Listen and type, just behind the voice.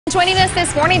Joining us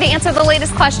this morning to answer the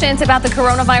latest questions about the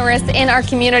coronavirus in our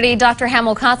community, Dr.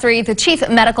 Kothary, the Chief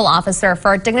Medical Officer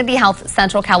for Dignity Health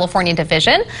Central California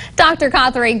Division. Dr.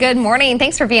 Kothary, good morning.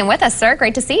 Thanks for being with us, sir.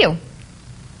 Great to see you.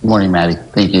 Good morning, Maddie.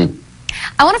 Thank you.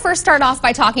 I want to first start off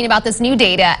by talking about this new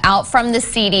data out from the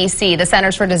CDC, the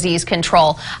Centers for Disease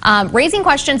Control, raising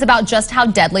questions about just how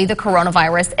deadly the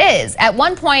coronavirus is. At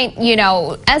one point,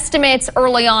 estimates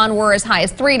early on were as high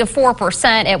as 3 to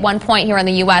 4%. At one point here in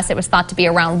the U.S., it was thought to be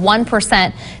around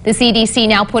 1%. The CDC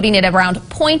now putting it around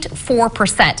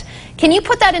 0.4%. Can you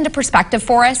put that into perspective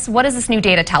for us? What does this new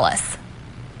data tell us?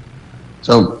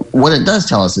 So what it does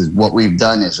tell us is what we've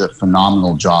done is a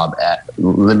phenomenal job at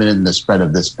limiting the spread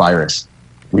of this virus.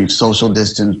 We've social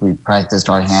distanced, we've practiced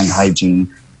our hand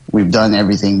hygiene, we've done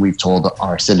everything we've told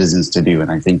our citizens to do, and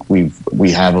I think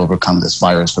we have overcome this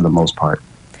virus for the most part.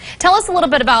 Tell us a little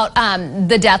bit about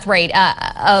the death rate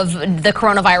of the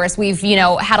coronavirus. We've,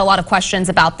 had a lot of questions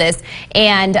about this,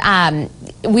 and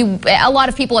a lot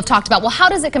of people have talked about, well, how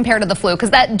does it compare to the flu?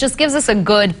 Because that just gives us a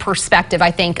good perspective,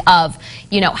 I think, of,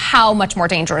 how much more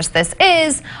dangerous this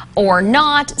is or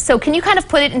not. So can you kind of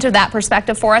put it into that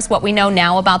perspective for us, what we know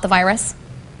now about the virus?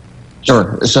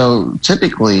 Sure. So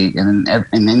typically in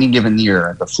any given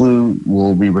year, the flu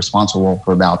will be responsible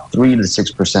for about 3 to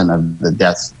 6% of the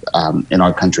deaths in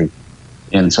our country.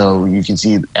 And so you can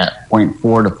see at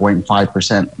 0.4 to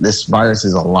 0.5%, this virus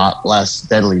is a lot less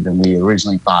deadly than we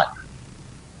originally thought.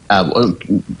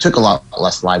 It took a lot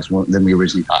less lives than we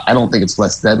originally thought. I don't think it's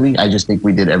less deadly. I just think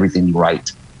we did everything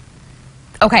right.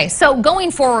 Okay, so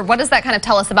going forward, what does that kind of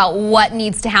tell us about what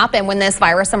needs to happen when this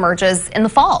virus emerges in the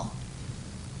fall?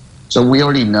 So we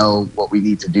already know what we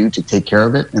need to do to take care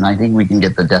of it, and I think we can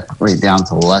get the death rate down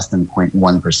to less than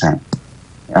 0.1%.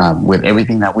 With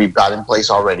everything that we've got in place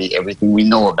already, everything we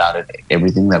know about it,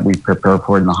 everything that we've prepared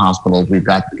for in the hospitals, we've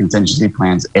got contingency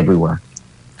plans everywhere.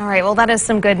 All right, well, that is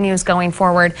some good news going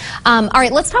forward. All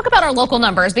right, let's talk about our local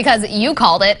numbers, because you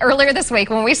called it earlier this week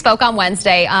when we spoke on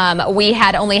Wednesday. We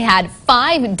had only had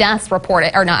 5 deaths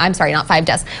reported, or no, I'm sorry, not 5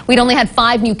 deaths. We'd only had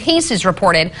 5 new cases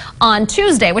reported on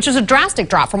Tuesday, which is a drastic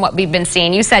drop from what we've been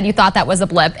seeing. You said you thought that was a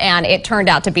blip, and it turned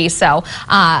out to be so.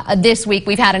 This week,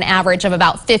 we've had an average of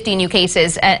about 50 new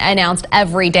cases announced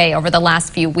every day over the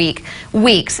last few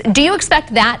weeks. Do you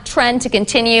expect that trend to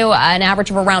continue, an average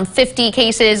of around 50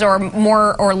 cases or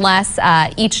more or less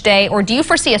each day, or do you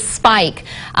foresee a spike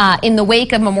in the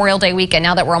wake of Memorial Day weekend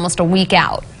now that we're almost a week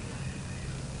out?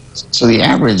 So the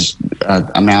average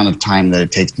amount of time that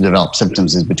it takes to develop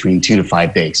symptoms is between 2 to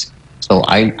 5 days. So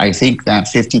I think that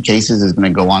 50 cases is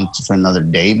going to go on for another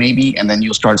day maybe, and then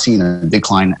you'll start seeing a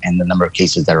decline in the number of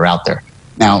cases that are out there.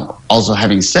 Now, also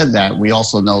having said that, we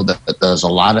also know that there's a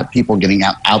lot of people getting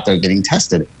out there getting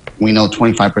tested. We know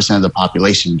 25% of the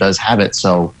population does have it,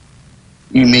 so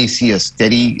you may see a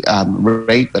steady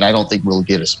rate, but I don't think we'll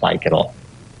get a spike at all.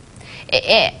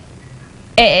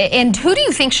 And who do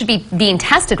you think should be being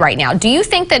tested right now? Do you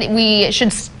think that we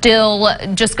should still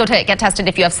just go to get tested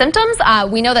if you have symptoms?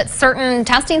 We know that certain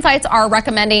testing sites are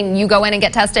recommending you go in and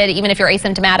get tested even if you're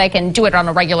asymptomatic, and do it on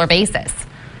a regular basis.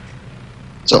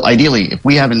 So ideally, if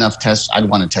we have enough tests, I'd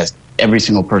want to test every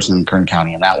single person in Kern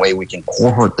County, and that way we can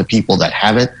cohort the people that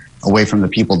have it away from the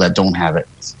people that don't have it.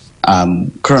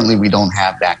 Currently, we don't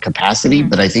have that capacity,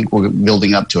 but I think we're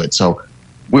building up to it. So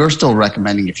we're still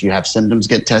recommending if you have symptoms,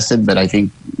 get tested. But I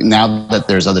think now that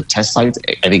there's other test sites,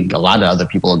 I think a lot of other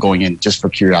people are going in just for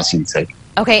curiosity's sake.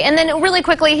 Okay, and then really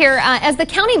quickly here, as the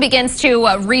county begins to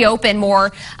reopen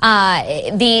more,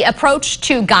 the approach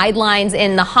to guidelines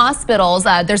in the hospitals,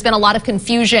 there's been a lot of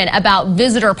confusion about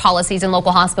visitor policies in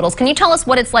local hospitals. Can you tell us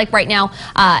what it's like right now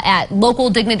at local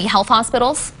Dignity Health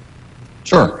hospitals?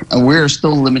 Sure. We're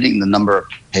still limiting the number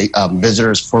of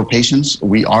visitors for patients.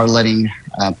 We are letting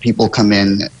people come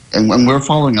in, and we're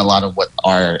following a lot of what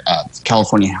our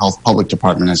California Health Public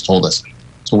Department has told us.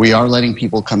 So we are letting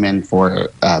people come in for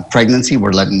pregnancy.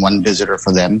 We're letting 1 visitor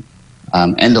for them.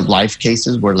 End-of-life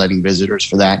cases, we're letting visitors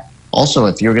for that. Also,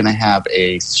 if you're going to have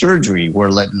a surgery,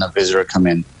 we're letting a visitor come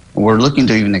in. We're looking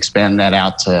to even expand that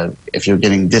out to if you're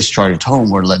getting discharged home,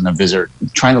 we're letting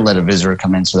trying to let a visitor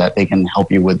come in so that they can help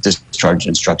you with discharge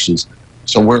instructions.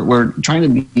 So we're trying to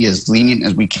be as lenient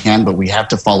as we can, but we have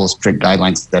to follow strict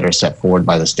guidelines that are set forward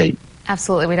by the state.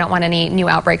 Absolutely. We don't want any new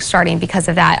outbreaks starting because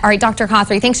of that. All right, Dr.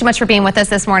 Kothary, thanks so much for being with us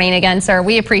this morning again, sir.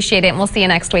 We appreciate it, and we'll see you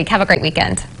next week. Have a great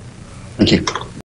weekend. Thank you.